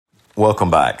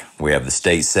Welcome back. We have the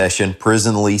state session,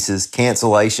 prison leases,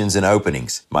 cancellations, and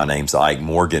openings. My name's Ike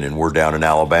Morgan, and we're down in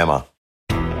Alabama.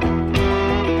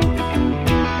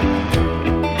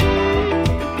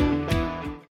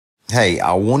 Hey,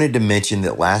 I wanted to mention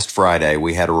that last Friday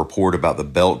we had a report about the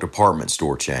Belk department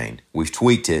store chain. We've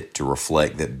tweaked it to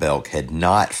reflect that Belk had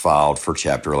not filed for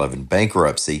Chapter 11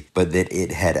 bankruptcy, but that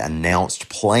it had announced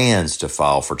plans to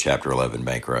file for Chapter 11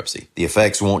 bankruptcy. The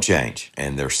effects won't change,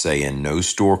 and they're saying no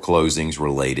store closings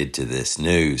related to this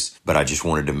news. But I just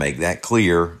wanted to make that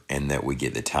clear and that we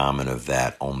get the timing of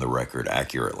that on the record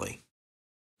accurately.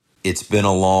 It's been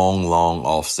a long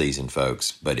off season,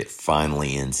 folks, but it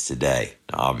finally ends today.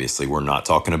 Now, obviously, we're not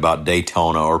talking about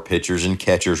Daytona or pitchers and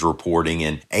catchers reporting,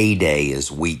 and A-Day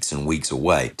is weeks and weeks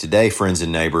away. Today, friends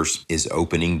and neighbors, is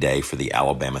opening day for the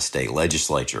Alabama State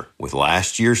Legislature. With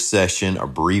last year's session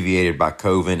abbreviated by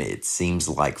COVID, it seems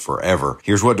like forever.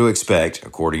 Here's what to expect,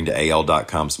 according to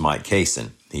AL.com's Mike Kaysen.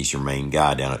 He's your main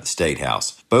guy down at the State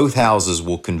House. Both houses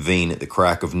will convene at the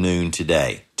crack of noon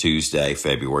today, Tuesday,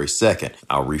 February 2nd.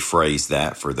 I'll rephrase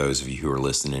that for those of you who are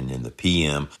listening in the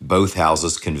PM. Both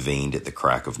houses convened at the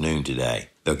crack of noon today.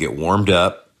 They'll get warmed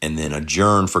up and then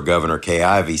adjourn for Governor Kay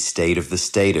Ivey's State of the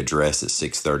State address at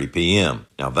 6:30 p.m.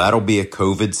 Now, that'll be a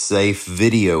COVID-safe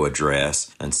video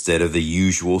address instead of the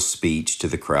usual speech to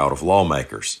the crowd of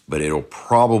lawmakers. But it'll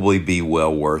probably be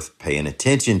well worth paying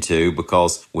attention to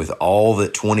because with all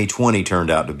that 2020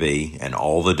 turned out to be and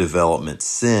all the developments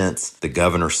since, the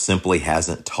governor simply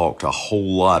hasn't talked a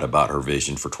whole lot about her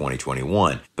vision for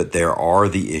 2021. But there are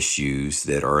the issues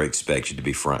that are expected to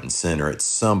be front and center at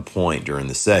some point during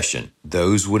the session.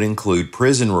 Those would include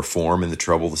prison reform and the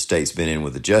trouble the state's been in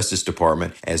with the Justice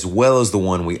Department, as well as the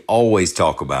one we always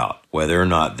talk about, whether or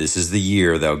not this is the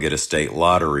year they'll get a state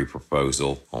lottery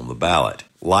proposal on the ballot.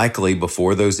 Likely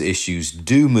before those issues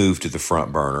do move to the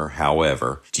front burner,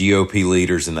 however, GOP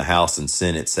leaders in the House and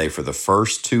Senate say for the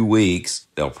first 2 weeks,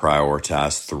 they'll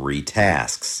prioritize 3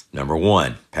 tasks. Number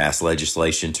 1, pass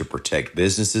legislation to protect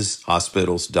businesses,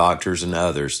 hospitals, doctors, and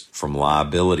others from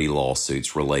liability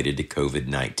lawsuits related to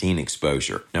COVID-19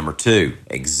 exposure. Number 2,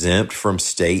 exempt from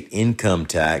state income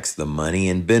tax the money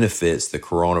and benefits the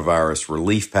coronavirus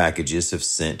relief packages have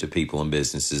sent to people and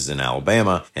businesses in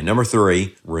Alabama. And number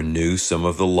 3, renew some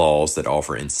of the laws that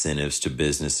offer incentives to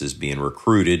businesses being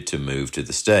recruited to move to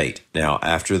the state. Now,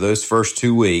 after those first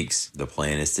 2 weeks, the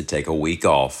plan is to take a week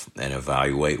off and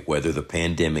evaluate whether the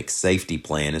pandemic safety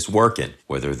plan is working,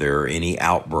 whether there are any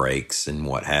outbreaks and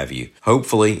what have you.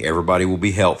 Hopefully, everybody will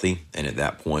be healthy, and at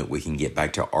that point, we can get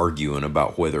back to arguing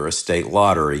about whether a state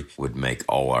lottery would make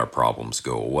all our problems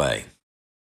go away.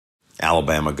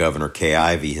 Alabama Governor Kay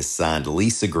Ivey has signed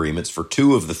lease agreements for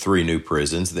 2 of the 3 new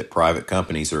prisons that private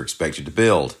companies are expected to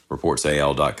build, reports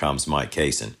AL.com's Mike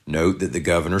Kaysen. Note that the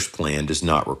governor's plan does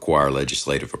not require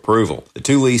legislative approval. The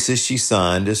 2 leases she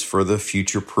signed is for the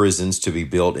future prisons to be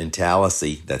built in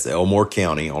Tallahassee, that's Elmore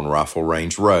County on Rifle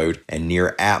Range Road, and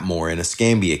near Atmore in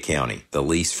Escambia County. The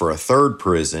lease for a 3rd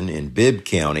prison in Bibb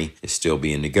County is still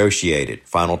being negotiated.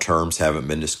 Final terms haven't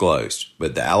been disclosed,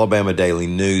 but the Alabama Daily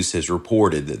News has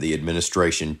reported that the administration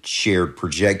shared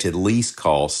projected lease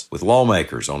costs with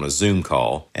lawmakers on a Zoom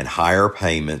call, and higher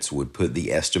payments would put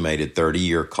the estimated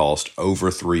 30-year cost over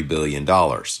 $3 billion.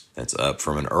 That's up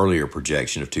from an earlier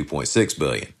projection of $2.6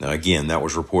 billion. Now, again, that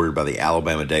was reported by the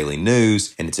Alabama Daily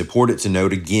News, and it's important to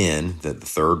note again that the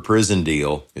 3rd prison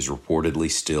deal is reportedly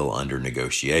still under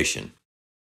negotiation.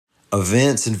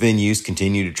 Events and venues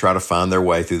continue to try to find their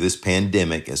way through this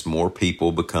pandemic as more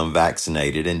people become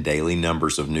vaccinated and daily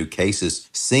numbers of new cases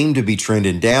seem to be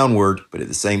trending downward, but at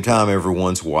the same time,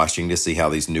 everyone's watching to see how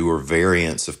these newer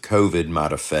variants of COVID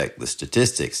might affect the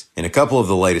statistics. In a couple of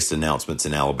the latest announcements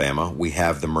in Alabama, we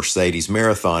have the Mercedes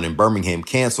Marathon in Birmingham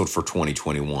canceled for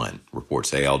 2021,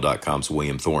 reports AL.com's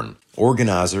William Thornton.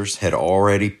 Organizers had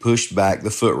already pushed back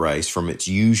the foot race from its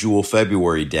usual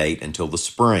February date until the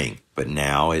spring, but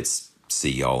now it's see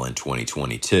y'all in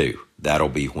 2022. That'll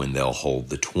be when they'll hold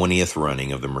the 20th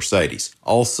running of the Mercedes.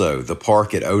 Also, the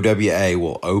park at OWA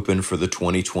will open for the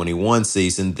 2021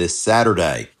 season this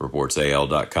Saturday, reports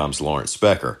AL.com's Lawrence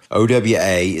Specker.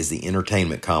 OWA is the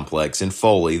entertainment complex in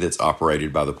Foley that's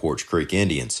operated by the Porch Creek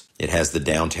Indians. It has the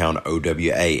downtown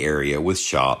OWA area with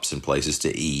shops and places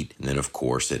to eat, and then of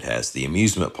course it has the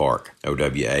amusement park.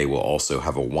 OWA will also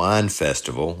have a wine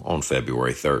festival on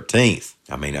February 13th.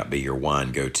 I may not be your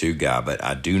wine go-to guy, but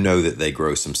I do know that they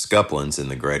grow some scuppers in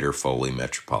the greater Foley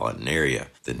metropolitan area.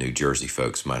 The New Jersey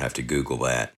folks might have to Google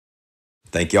that.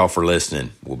 Thank y'all for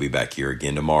listening. We'll be back here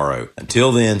again tomorrow.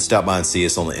 Until then, stop by and see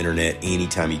us on the internet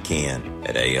anytime you can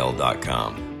at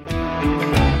AL.com.